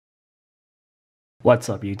What's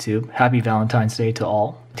up, YouTube? Happy Valentine's Day to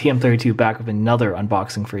all. TM32 back with another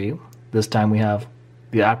unboxing for you. This time we have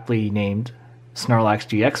the aptly named Snorlax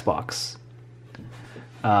GX Box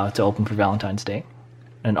to open for Valentine's Day.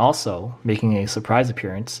 And also, making a surprise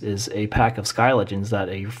appearance is a pack of Sky Legends that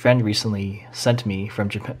a friend recently sent to me from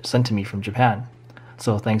Japan.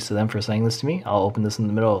 So thanks to them for sending this to me. I'll open this in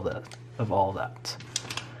the middle of all of that.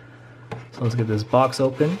 So let's get this box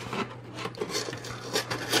open.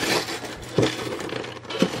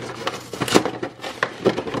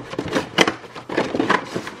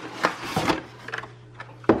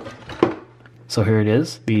 So here it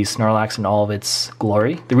is, the Snorlax in all of its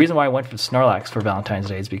glory. The reason why I went for Snorlax for Valentine's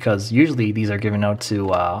Day is because usually these are given out to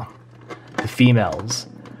the females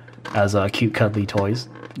as cute cuddly toys.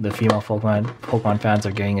 The female Pokemon fans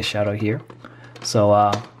are getting a shout out here.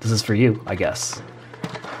 So this is for you, I guess.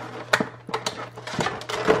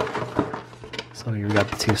 So here we got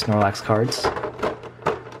the two Snorlax cards.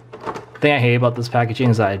 The thing I hate about this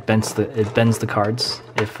packaging is that it bends the cards.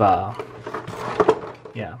 If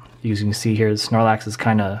yeah, as you can see here, the Snorlax is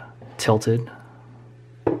kind of tilted.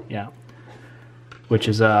 Yeah, which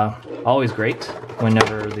is always great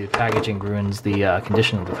whenever the packaging ruins the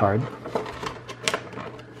condition of the card.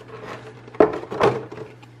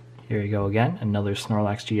 Here you go again, another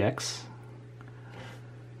Snorlax GX.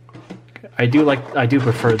 I do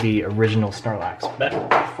prefer the original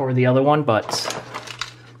Snorlax for the other one, but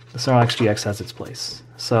the Snorlax GX has its place.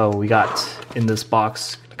 So we got in this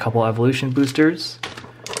box a couple evolution boosters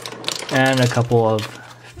and a couple of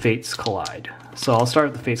Fates Collide. So I'll start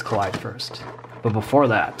with the Fates Collide first. But before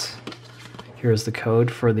that, here's the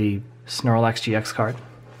code for the Snorlax GX card.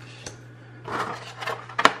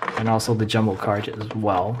 And also the Jumbo card as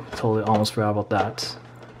well. Totally almost forgot about that.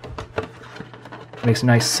 Makes a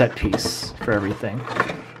nice set piece for everything.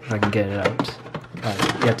 If I can get it out.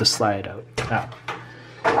 You have to slide it out.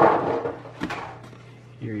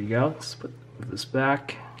 Here you go. Let's put this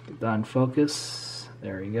back. Get that in focus.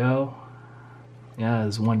 There you go. Yeah,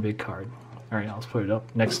 there's one big card. Alright, I'll put it up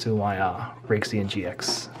next to my Braixen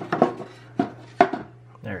GX.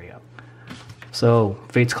 There you go. So,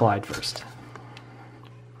 Fates Collide first.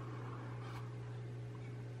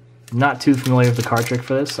 Not too familiar with the card trick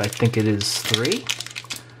for this. I think it is 3.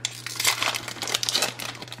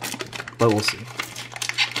 But we'll see.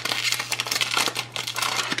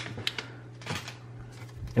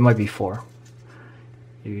 It might be 4.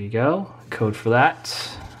 Here you go. Code for that.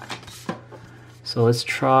 So let's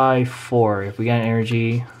try 4. If we get an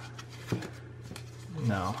energy...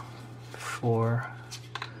 No. 4.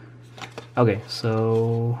 Okay,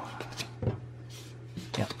 so...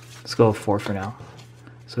 yeah, let's go with 4 for now.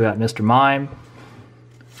 So we got Mr. Mime.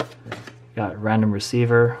 We got Random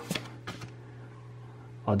Receiver.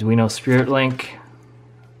 Arduino Spirit Link.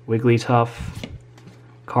 Wigglytuff.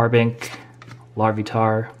 Carbink.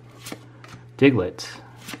 Larvitar. Diglett.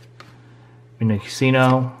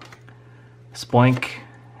 Minocino. Spoink,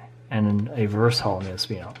 and a reverse holo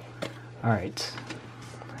Minocino. Alright.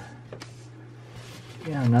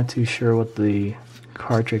 Yeah, I'm not too sure what the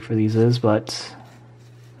card trick for these is, but...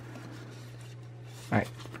 alright,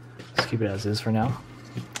 let's keep it as is for now.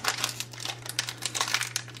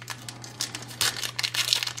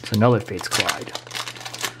 It's another Fates Collide.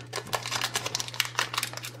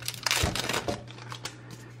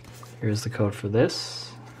 Here's the code for this.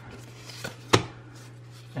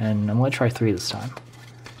 And I'm going to try 3 this time.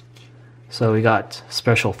 So we got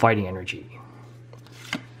Special Fighting Energy.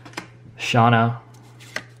 Shauna.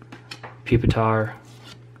 Pupitar.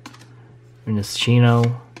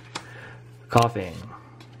 Minocino. Coughing.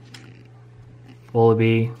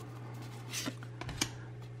 Wallaby.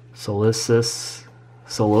 Solosis.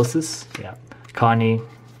 Yeah. Connie.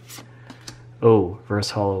 Oh, Reverse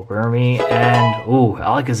Holo Burmy. And, oh,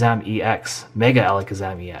 Alakazam EX. Mega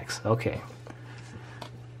Alakazam EX. Okay.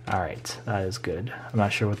 Alright, that is good. I'm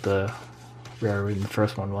not sure what the rare in the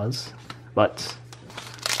first one was, but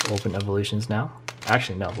we'll open evolutions now.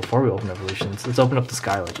 Actually, no, before we open evolutions, let's open up the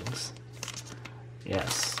Sky Legends.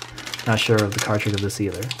 Yes. Not sure of the card trick of this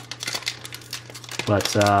either. But,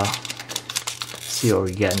 see what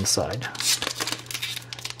we get inside.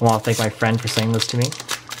 I want to thank my friend for sending this to me.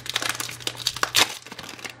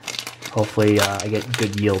 Hopefully, I get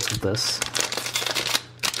good yields with this.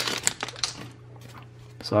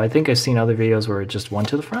 So I think I've seen other videos where it's just one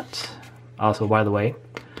to the front. Also, by the way,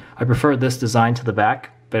 I prefer this design to the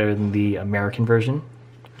back better than the American version.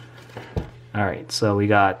 Alright, so we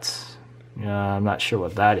got, I'm not sure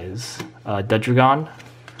what that is. Dudragon,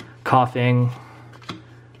 Coughing,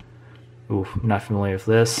 ooh, I'm not familiar with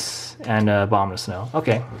this, and Bomb of Snow.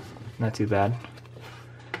 Okay, not too bad.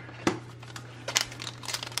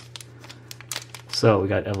 So we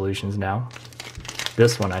got evolutions now.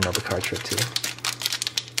 This one I know the card trick too.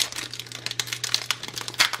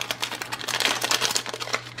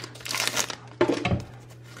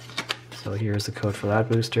 So here's the code for that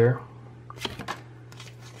booster.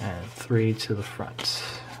 And 3 to the front.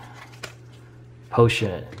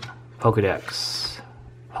 Potion, Pokedex,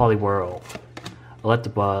 Poliwhirl,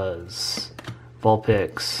 Electabuzz,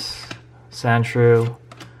 Vulpix, Sandshrew,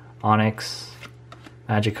 Onix,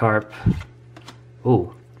 Magikarp,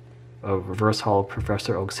 ooh, a reverse holo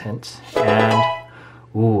Professor Oak's Hint, and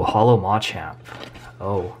ooh, holo Machamp.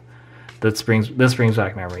 Oh, this brings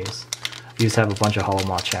back memories. I used to have a bunch of holo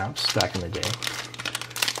Machamps back in the day.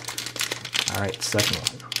 All right, second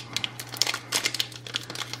one.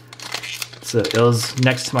 So it was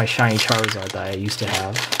next to my shiny Charizard that I used to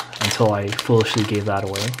have until I foolishly gave that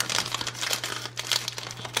away.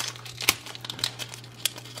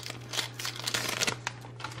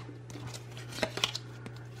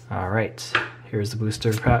 Alright, here's the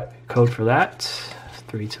booster code for that.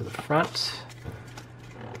 3 to the front.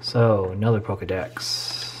 So, another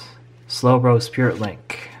Pokedex. Slowbro Spirit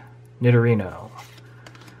Link, Nidorino,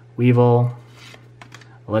 Weevil,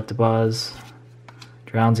 Electabuzz,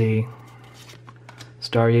 Drowsy,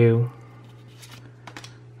 Staryu,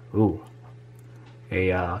 ooh,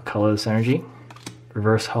 a Colorless Energy,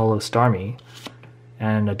 Reverse Holo Starmie,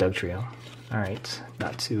 and a Dugtrio. Alright,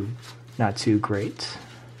 not too great.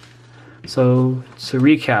 So to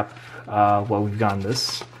recap what we've got in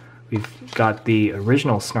this, we've got the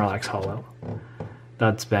original Snorlax Holo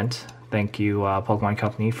that's bent. Thank you Pokemon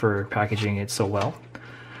Company for packaging it so well.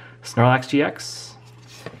 Snorlax GX,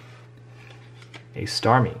 a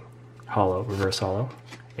Starmie Holo, Reverse Holo,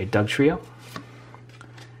 a Dugtrio,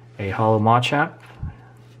 a Holo Machamp,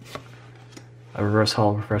 a Reverse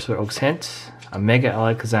Holo Professor Oak's Hint, a Mega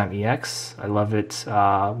Alakazam EX. I love it.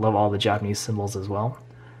 Love all the Japanese symbols as well.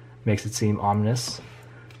 Makes it seem ominous,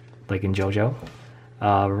 like in JoJo.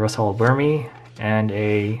 Reverse Holo Burmy, and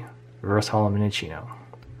a Reverse Holo Minichino.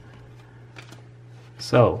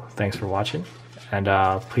 So, thanks for watching, and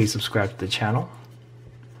please subscribe to the channel.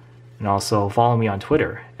 And also follow me on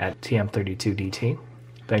Twitter at TM32DT.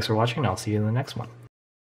 Thanks for watching, and I'll see you in the next one.